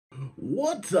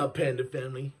What's up, Panda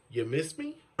family? You missed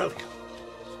me? Welcome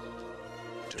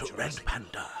to Red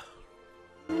Panda.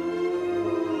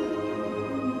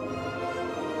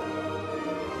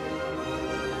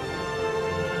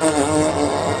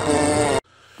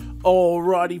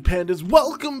 Alrighty, pandas,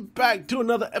 welcome back to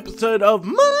another episode of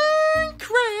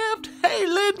Minecraft. Hey,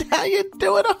 Lynn, how you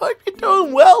doing? I hope you're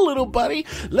doing well, little buddy.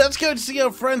 Let's go see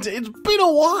our friends. It's been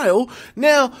a while.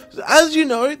 Now, as you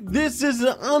know, this is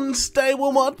an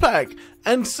unstable mod pack,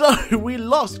 and so we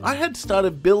lost. I had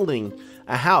started building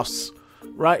a house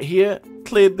right here,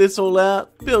 cleared this all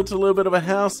out, built a little bit of a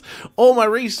house. All my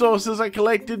resources I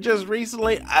collected just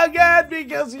recently, again,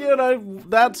 because, you know,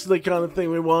 that's the kind of thing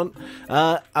we want,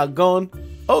 are gone,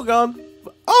 all gone,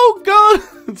 oh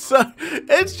gone. So,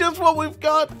 it's just what we've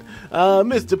got.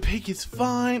 Mr. Pig is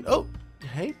fine. Oh,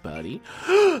 hey, buddy.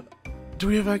 Do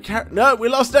we have our carrot? No, we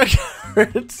lost our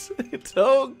carrots. It's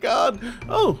all gone.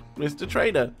 Oh, Mr.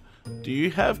 Trader, do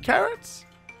you have carrots?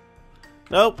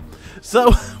 Nope.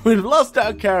 So, we've lost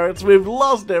our carrots. We've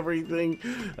lost everything.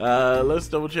 Let's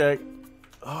double check.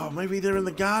 Oh, maybe they're in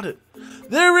the garden.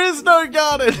 There is no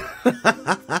garden.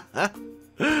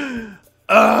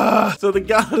 So the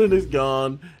garden is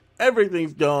gone.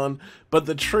 Everything's gone. But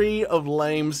the tree of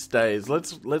lame stays.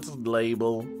 Let's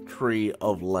label tree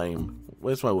of lame.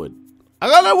 Where's my wood? I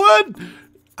got no wood.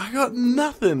 I got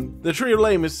nothing. The tree of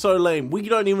lame is so lame. We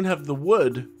don't even have the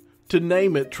wood to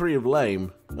name it tree of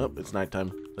lame. Oh, it's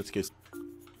nighttime. Let's go.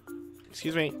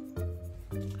 Excuse me.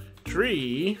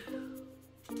 Tree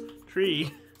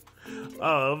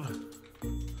of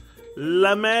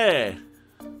lame.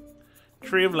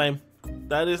 Tree of lame.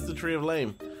 That is the tree of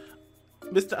lame.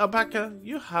 Mr. Alpaca,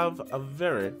 you have a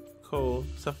very cool,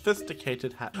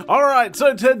 sophisticated hat. Alright,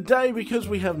 so today, because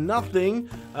we have nothing,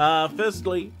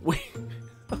 firstly,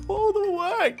 all the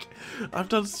work. I've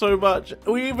done so much.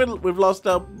 We've lost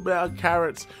our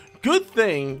carrots. Good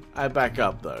thing I back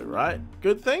up though, right?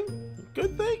 Good thing?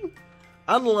 Good thing?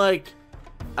 Unlike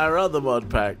our other mod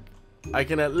pack, I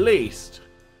can at least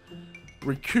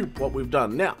recoup what we've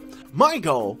done. Now, my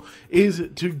goal is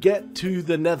to get to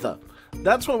the nether.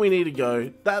 That's where we need to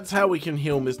go. That's how we can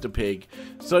heal Mr. Pig.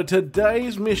 So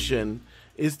today's mission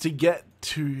is to get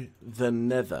to the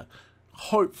nether.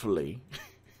 Hopefully,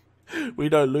 we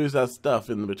don't lose our stuff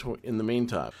in the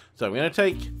meantime. So I'm going to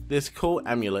take this cool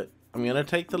amulet. I'm going to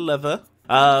take the leather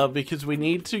because we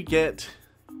need to get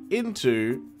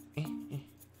into...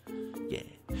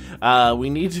 we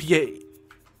need to get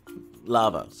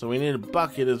lava. So we need a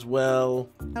bucket as well.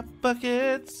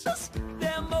 Buckets.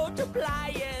 They're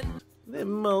multiplying. They're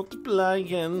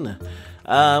multiplying.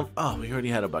 Oh, we already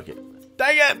had a bucket.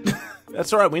 Dang it!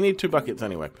 That's alright, we need 2 buckets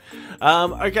anyway.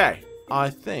 Okay. I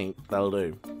think that'll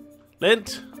do.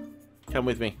 Lint, come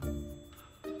with me.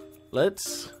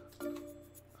 Let's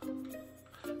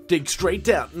dig straight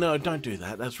down. No, don't do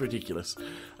that. That's ridiculous.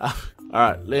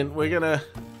 Alright, Lint, we're gonna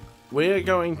build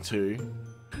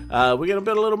a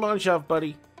little mine shaft,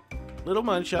 buddy. Little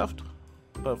mine shaft.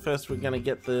 But first we're gonna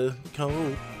get the coal.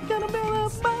 We're gonna build a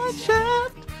mine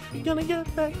shaft. We're gonna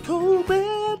get that coal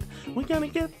bed. We're gonna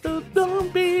get the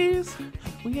zombies.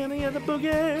 We're gonna get the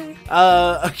boogie.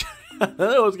 Okay. I don't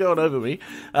know what's going over me.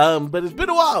 But it's been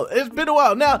a while. It's been a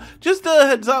while. Now, just a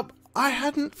heads up. I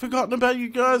hadn't forgotten about you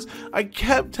guys. I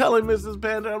kept telling Mrs.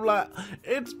 Panda, I'm like,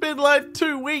 it's been like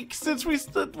 2 weeks since we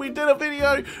did a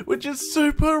video, which is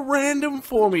super random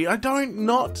for me. I don't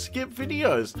not skip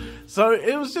videos. So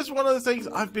it was just one of those things.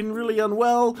 I've been really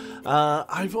unwell.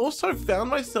 I've also found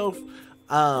myself,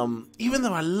 even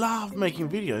though I love making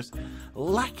videos,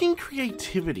 lacking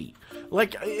creativity.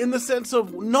 Like, in the sense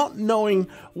of not knowing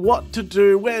what to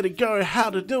do, where to go, how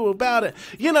to do about it.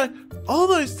 You know, all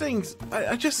those things,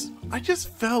 I just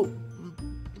felt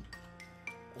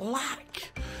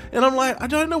lack. And I'm like, I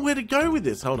don't know where to go with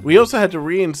this. Hold on. We also had to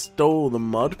reinstall the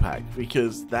mod pack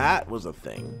because that was a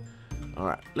thing.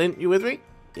 Alright, Lynn, you with me?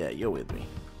 Yeah, you're with me.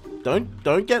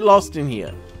 Don't get lost in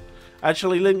here.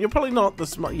 Actually, Lynn, you're probably not the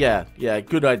smart. Yeah,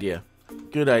 good idea.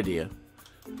 Good idea.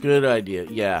 Good idea.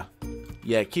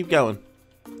 Yeah, keep going.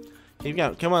 Keep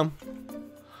going. Come on.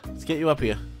 Let's get you up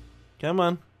here. Come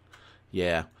on.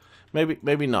 Yeah.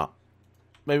 Maybe not.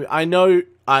 Maybe I know.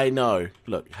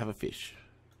 Look, have a fish.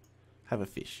 Have a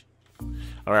fish.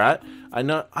 Alright. I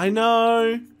know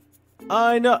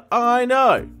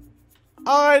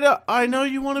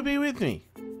you want to be with me.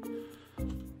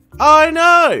 I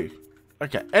know.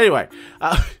 Okay, anyway.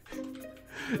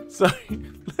 So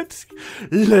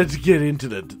let's get into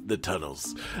the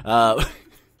tunnels.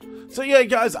 So yeah,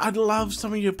 guys, I'd love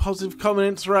some of your positive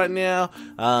comments right now,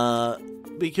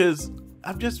 because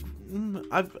I've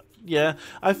Yeah,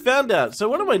 I found out. So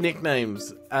one of my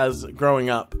nicknames as growing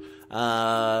up,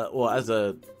 or as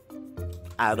a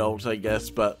adult, I guess,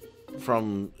 but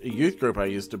from a youth group I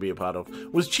used to be a part of,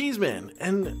 was Cheeseman.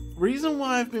 And reason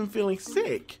why I've been feeling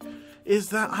sick is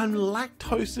that I'm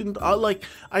lactose and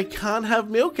I can't have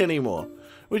milk anymore.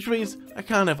 Which means I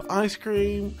can't have ice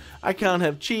cream, I can't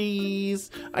have cheese,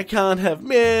 I can't have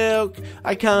milk,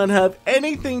 I can't have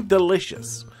anything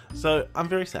delicious. So I'm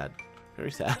very sad.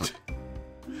 Very sad.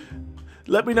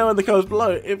 Let me know in the comments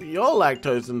below if you're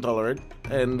lactose intolerant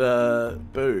and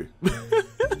boo.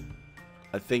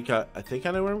 I think I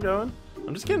know where I'm going.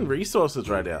 I'm just getting resources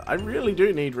right now. I really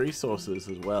do need resources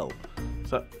as well.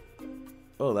 So,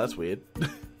 oh, that's weird.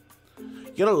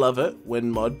 You gotta love it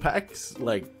when mod packs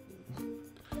like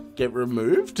get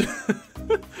removed.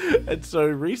 And so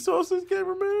resources get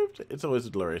removed. It's always a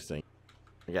glorious thing.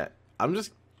 Okay, I'm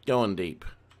just going deep.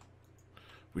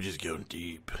 We're just going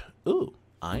deep. Ooh,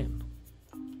 iron.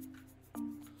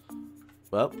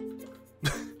 Well,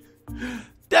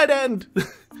 dead end.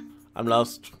 I'm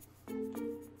lost.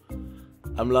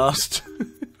 I'm lost.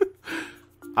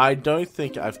 I don't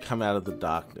think I've come out of the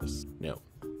darkness. No,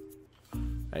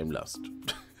 I'm lost.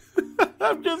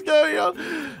 I'm just going on.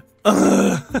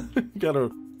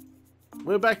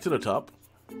 We're back to the top.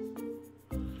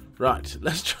 Right,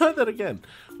 let's try that again.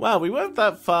 Wow, we weren't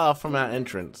that far from our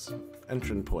entry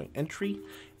point.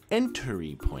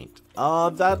 Oh,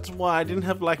 that's why I didn't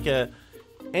have like a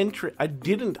entry. I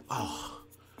didn't. Oh,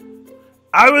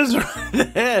 I was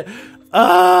right there.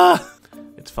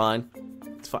 It's fine.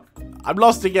 It's fine. I'm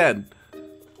lost again.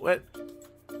 What?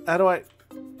 How do I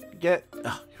get?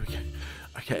 Oh, here we go.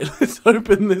 Okay, let's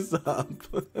open this up.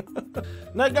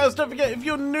 Now guys, don't forget, if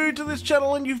you're new to this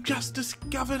channel and you've just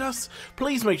discovered us,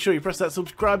 please make sure you press that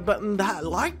subscribe button, that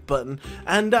like button,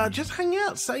 and just hang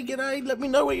out, say g'day, let me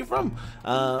know where you're from.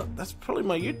 That's probably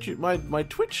my YouTube, my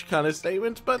Twitch kind of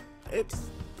statement, but it's...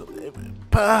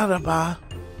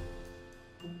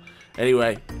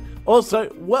 Anyway,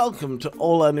 also, welcome to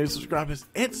all our new subscribers.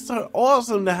 It's so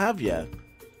awesome to have you.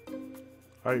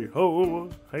 Hey ho,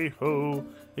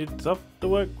 it's off to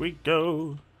work we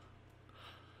go.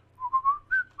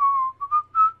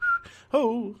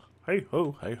 Ho, hey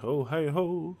ho, hey ho, hey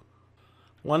ho.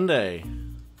 One day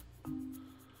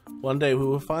we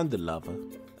will find the lava,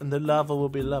 and the lava will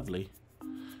be lovely.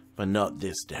 But not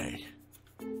this day.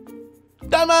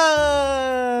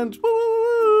 Diamonds!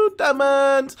 Woo!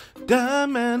 Diamonds!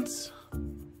 Diamonds!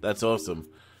 That's awesome.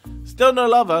 Still no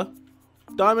lava.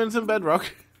 Diamonds and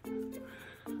bedrock.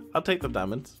 I'll take the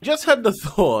diamonds. Just had the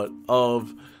thought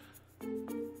of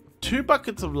 2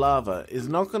 buckets of lava is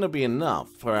not going to be enough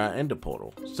for our ender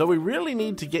portal. So we really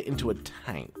need to get into a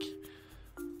tank.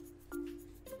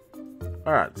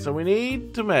 Alright, so we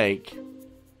need to make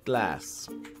glass.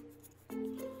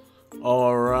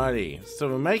 Alrighty, so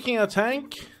we're making a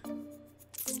tank.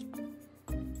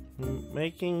 We're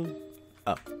making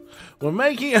a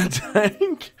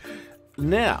tank.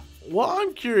 Now, what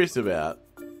I'm curious about,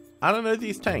 I don't know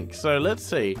these tanks, so let's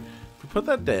see. If we put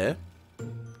that there,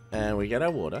 and we get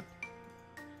our water,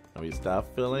 and we start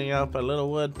filling up a little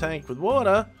wood tank with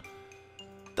water,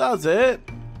 does it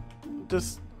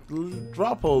just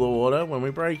drop all the water when we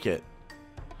break it?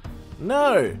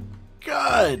 No!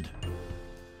 Good!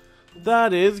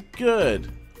 That is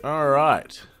good.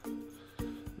 Alright.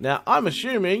 Now, I'm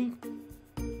assuming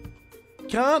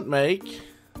can't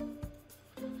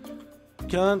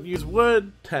use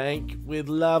wood tank with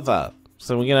lava.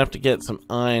 So we're gonna have to get some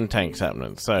iron tanks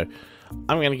happening. So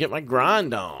I'm gonna get my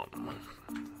grind on.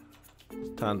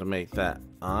 It's time to make that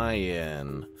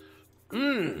iron.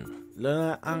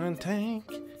 Little iron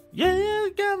tank. Yeah,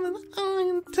 got an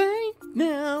iron tank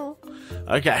now.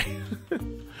 Okay.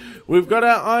 We've got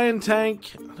our iron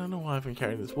tank. I don't know why I've been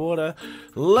carrying this water.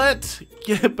 Let's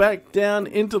get back down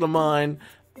into the mine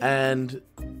and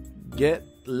get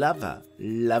lava.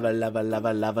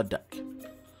 Lava duck. Do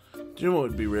you know what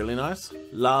would be really nice?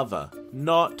 Lava,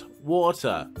 not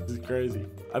water. This is crazy.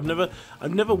 I've never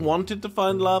wanted to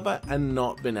find lava and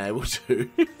not been able to.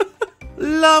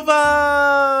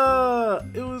 Lava!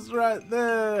 It was right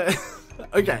there.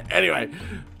 Okay, anyway.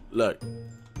 Look.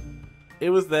 It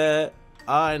was there.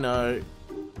 I know.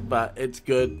 But it's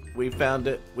good. We found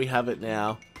it. We have it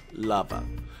now. Lava.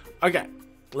 Okay.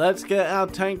 Let's get our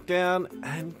tank down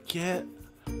and get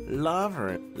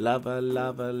lava in. Lava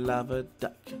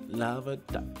duck. Lava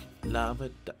duck. Lava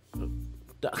duck.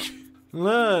 Duck.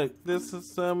 Look, this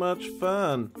is so much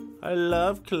fun. I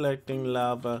love collecting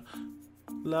lava.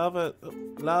 Lava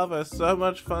is so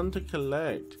much fun to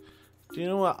collect. Do you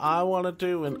know what I want to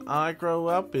do when I grow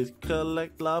up is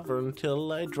collect lava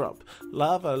until I drop.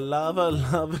 Lava, lava,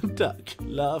 lava duck.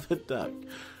 Lava duck.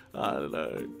 I don't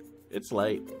know. It's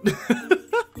late.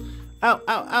 Ow, ow,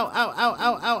 ow, ow, ow,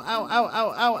 ow, ow, ow, ow,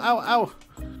 ow, ow, ow, ow.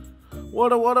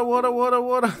 Water, water, water, water,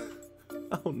 water.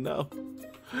 Oh no.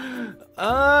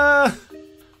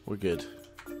 We're good.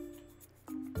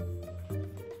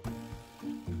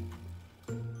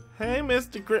 Hey,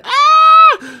 Mr. Grit.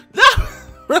 Ah!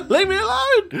 No! Leave me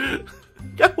alone!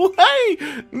 Go away!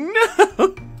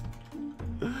 No!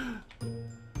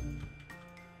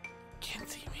 Can't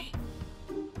see me.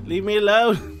 Leave me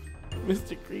alone,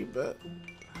 Mr. Creeper.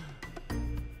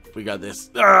 We got this.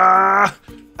 Ah!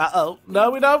 Uh-oh.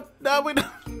 No, we don't. No, we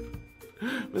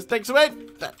don't. Mistakes away.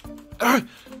 Die,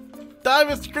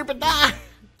 Mr. Creeper, die!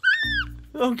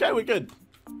 Okay, we're good.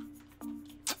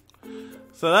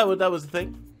 So that was the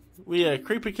thing. We are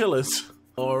creeper killers.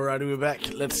 Alrighty, we're back.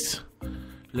 Let's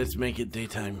make it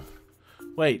daytime.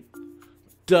 Wait,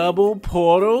 double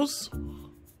portals?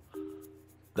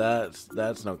 That's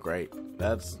not great.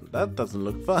 That doesn't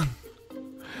look fun.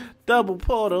 Double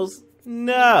portals?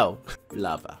 No.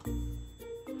 Lava.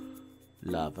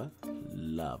 Lava.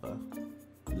 Lava.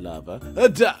 Lava. A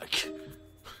duck.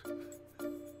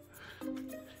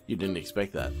 You didn't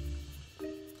expect that.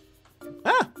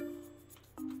 Ah.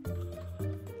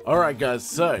 Alright guys,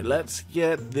 so let's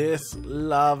get this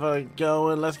lava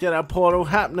going. Let's get our portal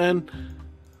happening.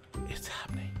 It's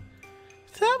happening.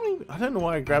 It's happening. I don't know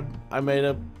why I made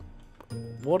a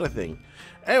water thing.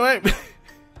 Anyway,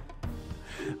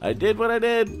 I did what I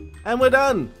did, and we're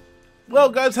done. Well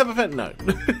guys, have a fun. No.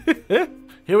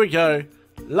 Here we go.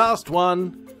 Last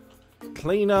one.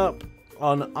 Clean up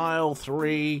on aisle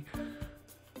 3.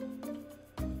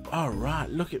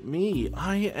 Alright, look at me.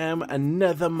 I am a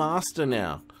nether master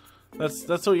now.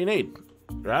 That's all you need,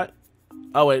 right?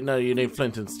 Oh wait, no, you need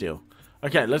flint and steel.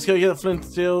 Okay, let's go get the flint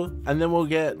and steel, and then we'll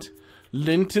get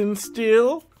lint and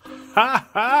steel. Ha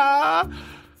ha!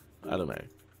 I don't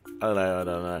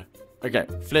know. Okay,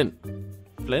 flint.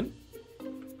 Flint?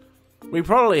 We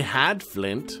probably had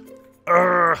flint.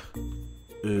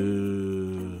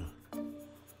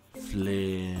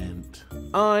 Flint.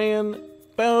 Iron.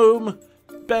 Boom.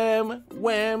 Bam.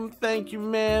 Wham. Thank you,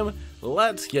 ma'am.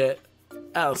 Let's get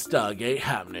our Stargate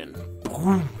happening.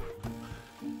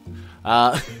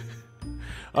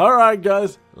 Alright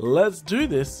guys, let's do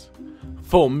this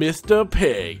for Mr.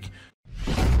 Pig.